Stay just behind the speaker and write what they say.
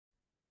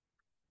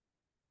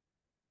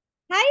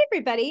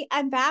everybody,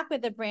 I'm back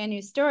with a brand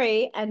new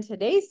story, and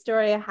today's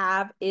story I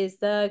have is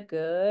The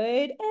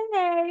Good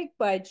Egg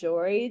by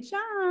Jory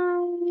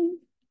John.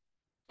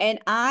 And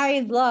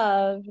I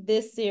love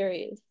this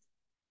series,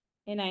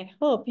 and I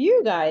hope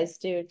you guys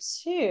do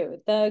too.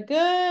 The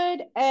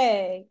Good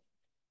Egg.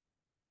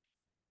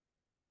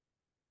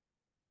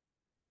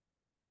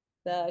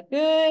 The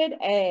Good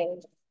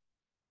Egg.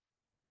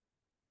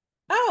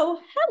 Oh,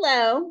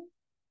 hello.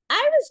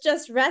 I was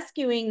just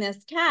rescuing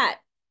this cat.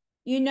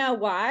 You know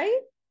why?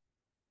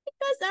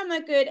 Because I'm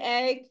a good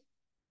egg.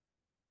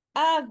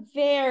 A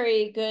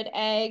very good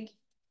egg.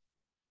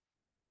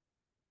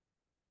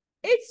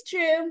 It's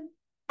true.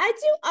 I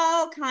do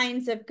all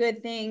kinds of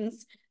good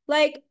things.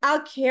 Like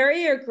I'll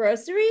carry your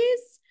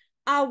groceries,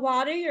 I'll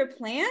water your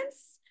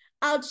plants,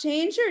 I'll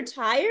change your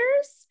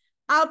tires,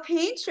 I'll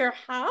paint your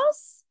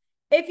house.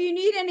 If you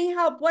need any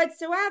help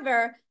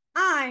whatsoever,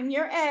 I'm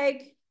your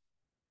egg.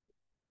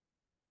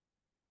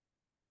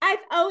 I've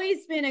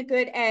always been a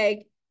good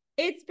egg.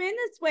 It's been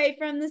this way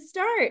from the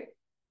start,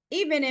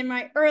 even in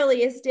my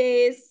earliest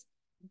days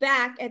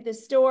back at the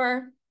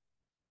store.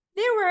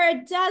 There were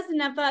a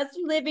dozen of us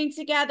living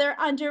together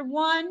under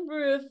one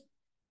roof.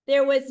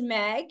 There was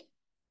Meg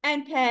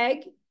and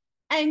Peg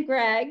and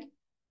Greg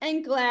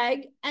and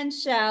Glegg and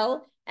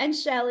Shell and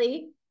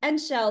Shelly and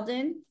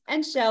Sheldon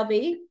and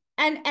Shelby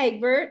and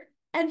Egbert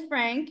and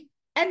Frank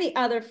and the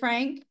other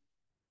Frank.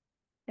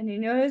 And you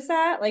notice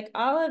that? Like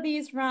all of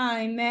these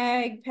rhyme: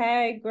 Meg,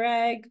 Peg,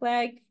 Greg,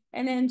 Glegg,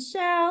 and then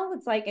Shell.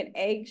 It's like an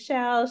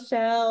eggshell,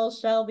 Shell,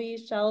 Shelby,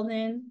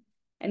 Sheldon,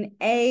 and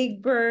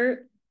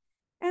Egbert.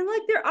 And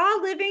look, they're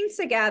all living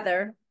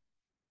together.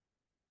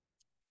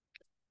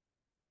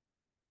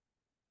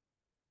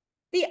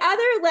 The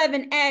other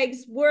 11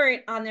 eggs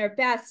weren't on their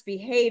best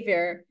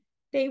behavior.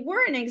 They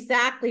weren't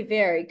exactly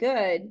very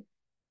good.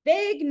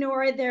 They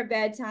ignored their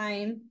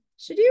bedtime.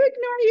 Should you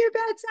ignore your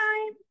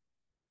bedtime?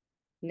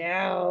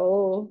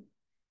 No.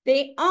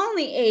 They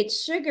only ate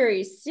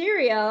sugary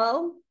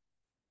cereal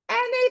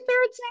and they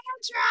threw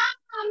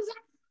tantrums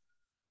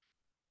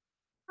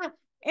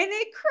and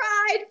they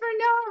cried for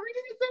no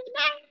reason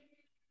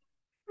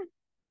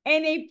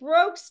and they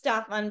broke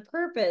stuff on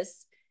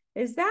purpose.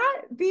 Is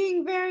that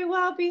being very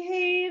well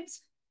behaved?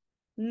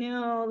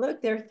 No,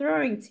 look, they're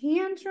throwing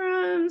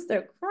tantrums,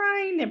 they're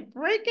crying, they're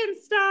breaking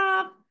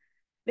stuff.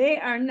 They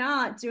are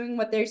not doing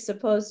what they're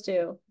supposed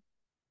to.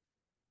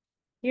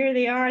 Here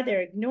they are,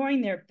 they're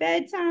ignoring their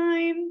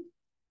bedtime.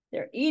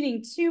 They're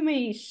eating too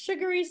many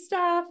sugary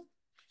stuff.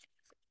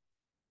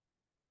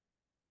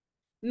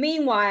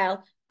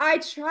 Meanwhile, I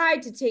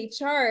tried to take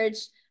charge.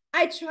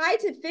 I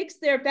tried to fix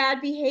their bad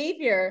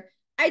behavior.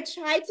 I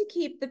tried to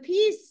keep the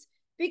peace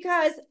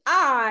because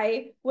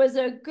I was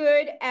a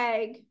good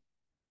egg.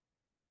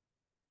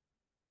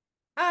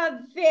 A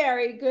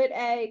very good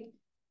egg.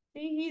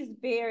 See, he's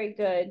very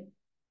good.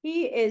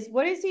 He is,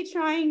 what is he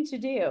trying to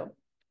do?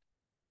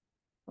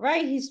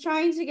 Right, he's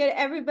trying to get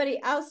everybody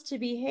else to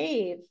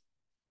behave.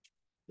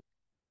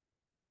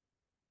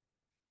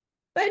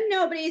 But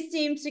nobody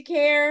seemed to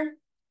care.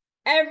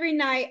 Every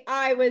night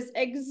I was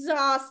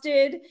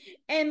exhausted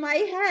and my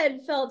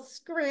head felt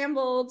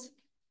scrambled.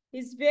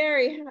 He's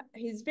very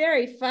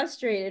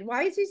frustrated.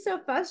 Why is he so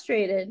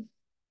frustrated?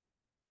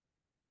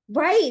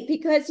 Right,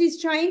 because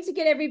he's trying to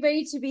get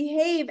everybody to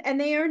behave and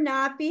they are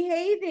not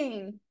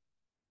behaving.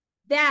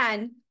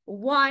 Then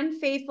one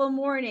fateful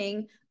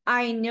morning,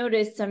 I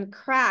noticed some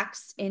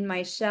cracks in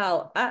my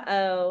shell.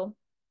 Uh-oh.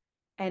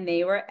 And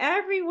they were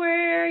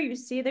everywhere. You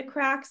see the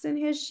cracks in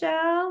his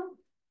shell?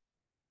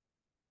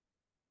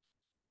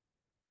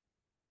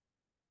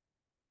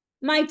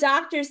 My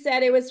doctor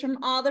said it was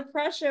from all the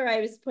pressure I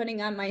was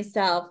putting on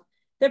myself,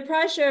 the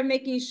pressure of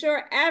making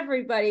sure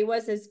everybody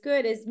was as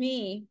good as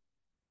me.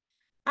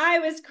 I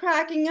was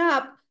cracking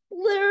up.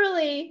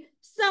 Literally,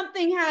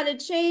 something had to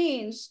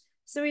change.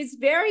 So he's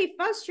very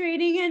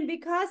frustrating. And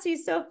because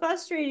he's so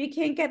frustrated, he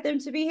can't get them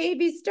to behave.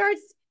 He's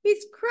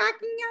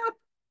cracking up.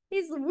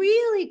 He's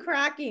really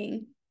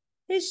cracking.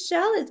 His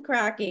shell is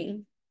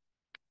cracking.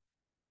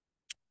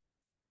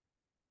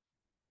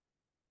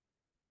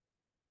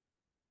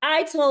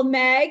 I told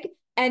Meg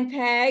and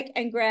Peg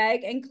and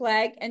Greg and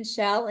Clegg and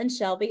Shell and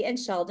Shelby and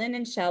Sheldon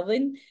and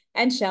Shelvin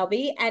and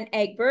Shelby and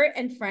Egbert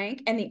and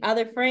Frank and the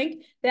other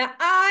Frank that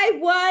I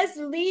was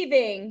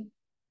leaving.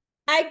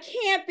 I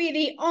can't be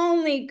the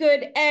only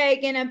good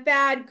egg in a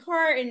bad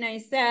carton, I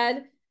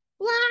said.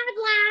 Blah,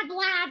 blah,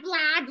 blah,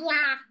 blah,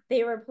 blah,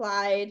 they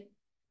replied.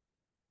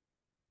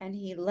 And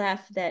he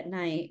left that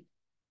night.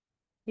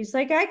 He's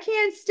like, I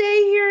can't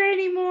stay here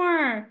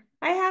anymore.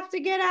 I have to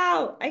get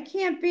out. I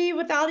can't be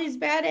with all these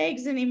bad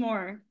eggs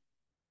anymore.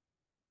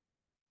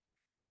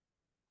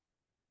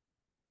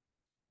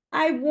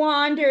 I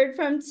wandered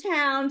from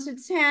town to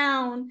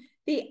town.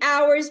 The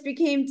hours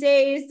became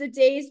days, the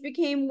days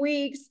became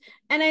weeks,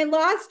 and I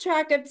lost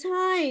track of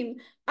time.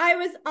 I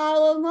was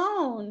all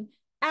alone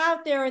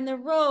out there in the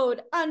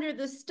road under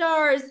the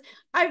stars.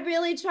 I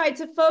really tried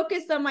to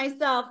focus on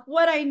myself,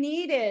 what I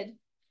needed.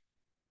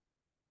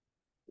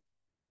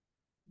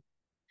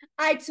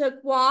 I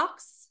took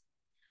walks.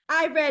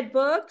 I read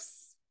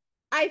books.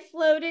 I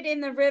floated in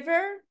the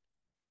river.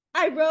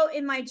 I wrote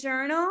in my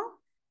journal.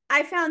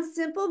 I found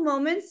simple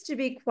moments to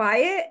be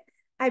quiet.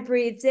 I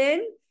breathed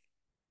in.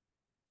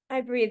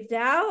 I breathed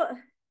out.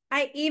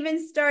 I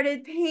even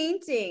started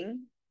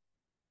painting.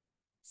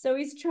 So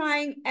he's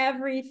trying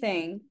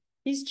everything.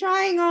 He's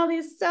trying all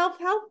these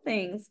self-help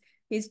things.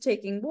 He's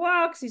taking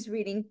walks, he's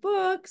reading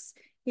books,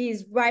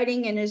 he's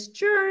writing in his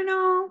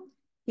journal,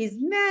 he's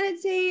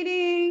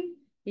meditating,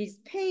 he's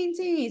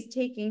painting, he's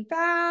taking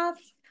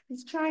baths,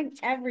 he's trying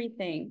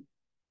everything.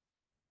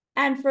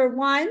 And for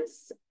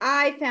once,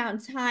 I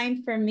found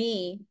time for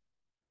me.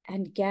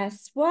 And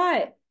guess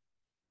what?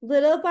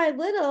 Little by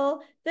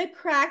little, the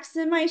cracks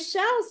in my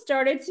shell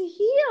started to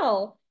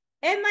heal,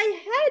 and my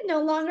head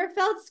no longer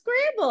felt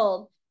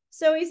scrambled.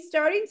 So he's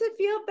starting to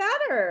feel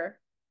better.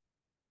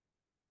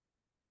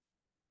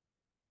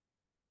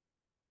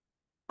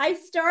 I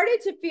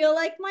started to feel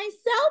like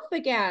myself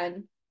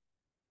again.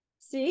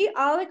 See,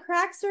 all the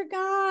cracks are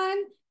gone.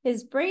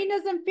 His brain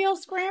doesn't feel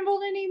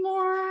scrambled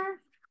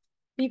anymore.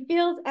 He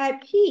feels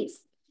at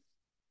peace.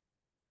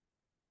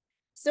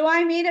 So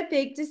I made a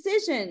big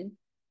decision.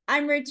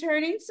 I'm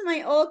returning to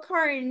my old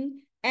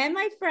carton and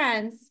my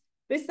friends.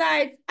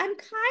 Besides, I'm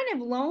kind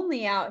of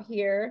lonely out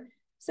here.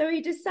 So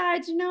he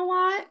decides, you know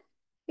what?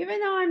 Even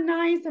though I'm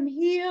nice, I'm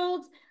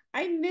healed,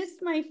 I miss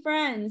my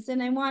friends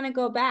and I want to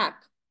go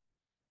back.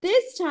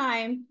 This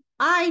time,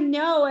 I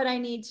know what I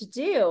need to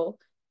do.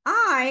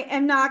 I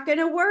am not going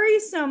to worry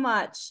so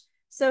much.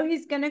 So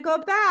he's going to go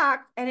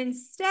back, and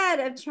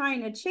instead of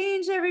trying to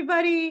change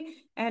everybody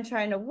and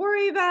trying to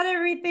worry about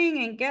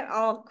everything and get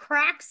all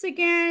cracks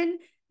again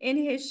in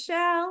his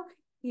shell,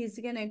 he's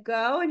going to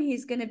go and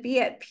he's going to be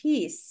at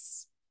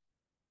peace.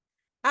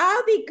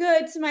 I'll be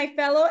good to my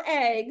fellow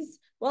eggs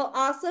while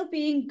also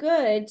being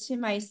good to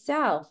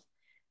myself.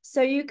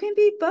 So you can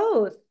be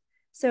both.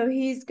 So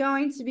he's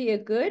going to be a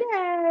good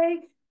egg,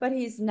 but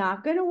he's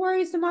not going to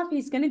worry so much.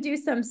 He's going to do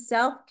some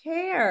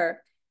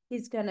self-care.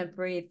 He's going to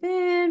breathe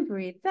in,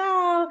 breathe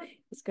out.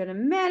 He's going to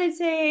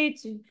meditate.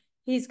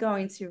 He's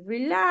going to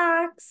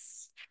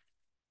relax.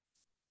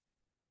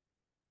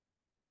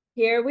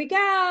 Here we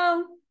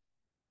go.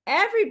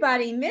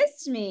 Everybody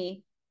missed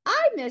me.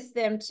 I missed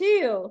them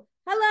too.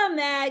 Hello,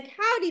 Meg.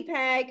 Howdy,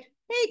 Peg.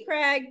 Hey,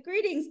 Craig.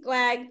 Greetings,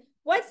 Glag.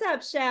 What's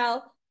up,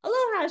 Shell?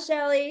 Aloha,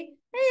 Shelly.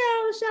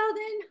 Heyo,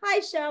 Sheldon. Hi,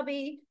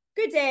 Shelby.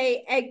 Good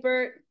day,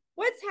 Egbert.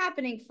 What's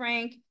happening,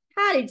 Frank?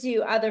 How did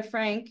you, other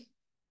Frank?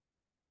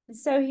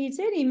 So he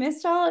did. He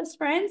missed all his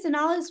friends, and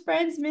all his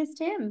friends missed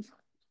him.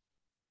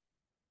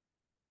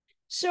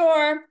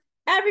 Sure,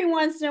 every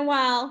once in a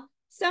while,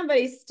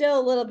 somebody's still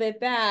a little bit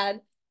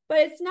bad, but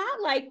it's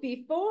not like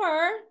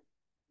before.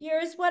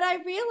 Here's what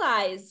I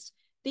realized.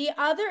 The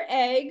other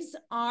eggs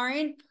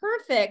aren't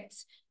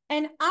perfect,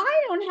 and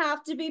I don't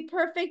have to be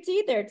perfect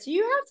either. Do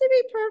you have to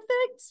be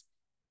perfect?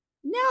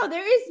 No,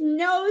 there is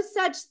no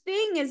such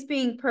thing as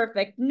being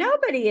perfect.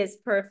 Nobody is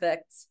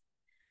perfect.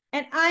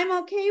 And I'm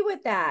okay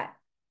with that.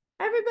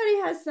 Everybody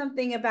has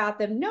something about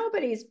them.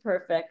 Nobody's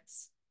perfect.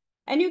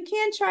 And you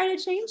can't try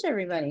to change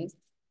everybody.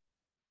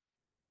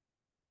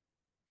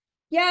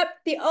 Yep,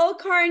 the old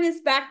carton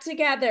is back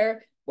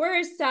together. We're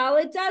a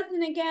solid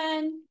dozen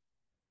again.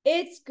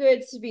 It's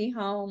good to be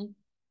home.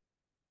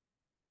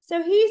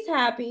 So he's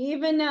happy,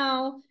 even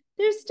though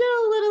they're still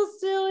a little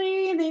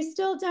silly and they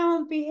still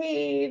don't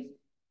behave.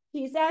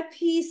 He's at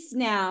peace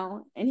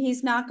now, and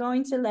he's not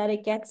going to let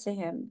it get to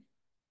him.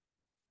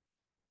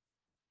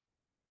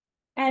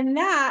 And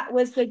that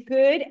was the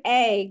good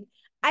egg.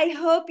 I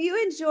hope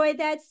you enjoyed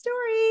that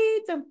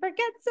story. Don't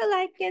forget to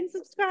like and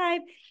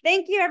subscribe.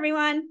 Thank you,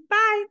 everyone.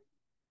 Bye.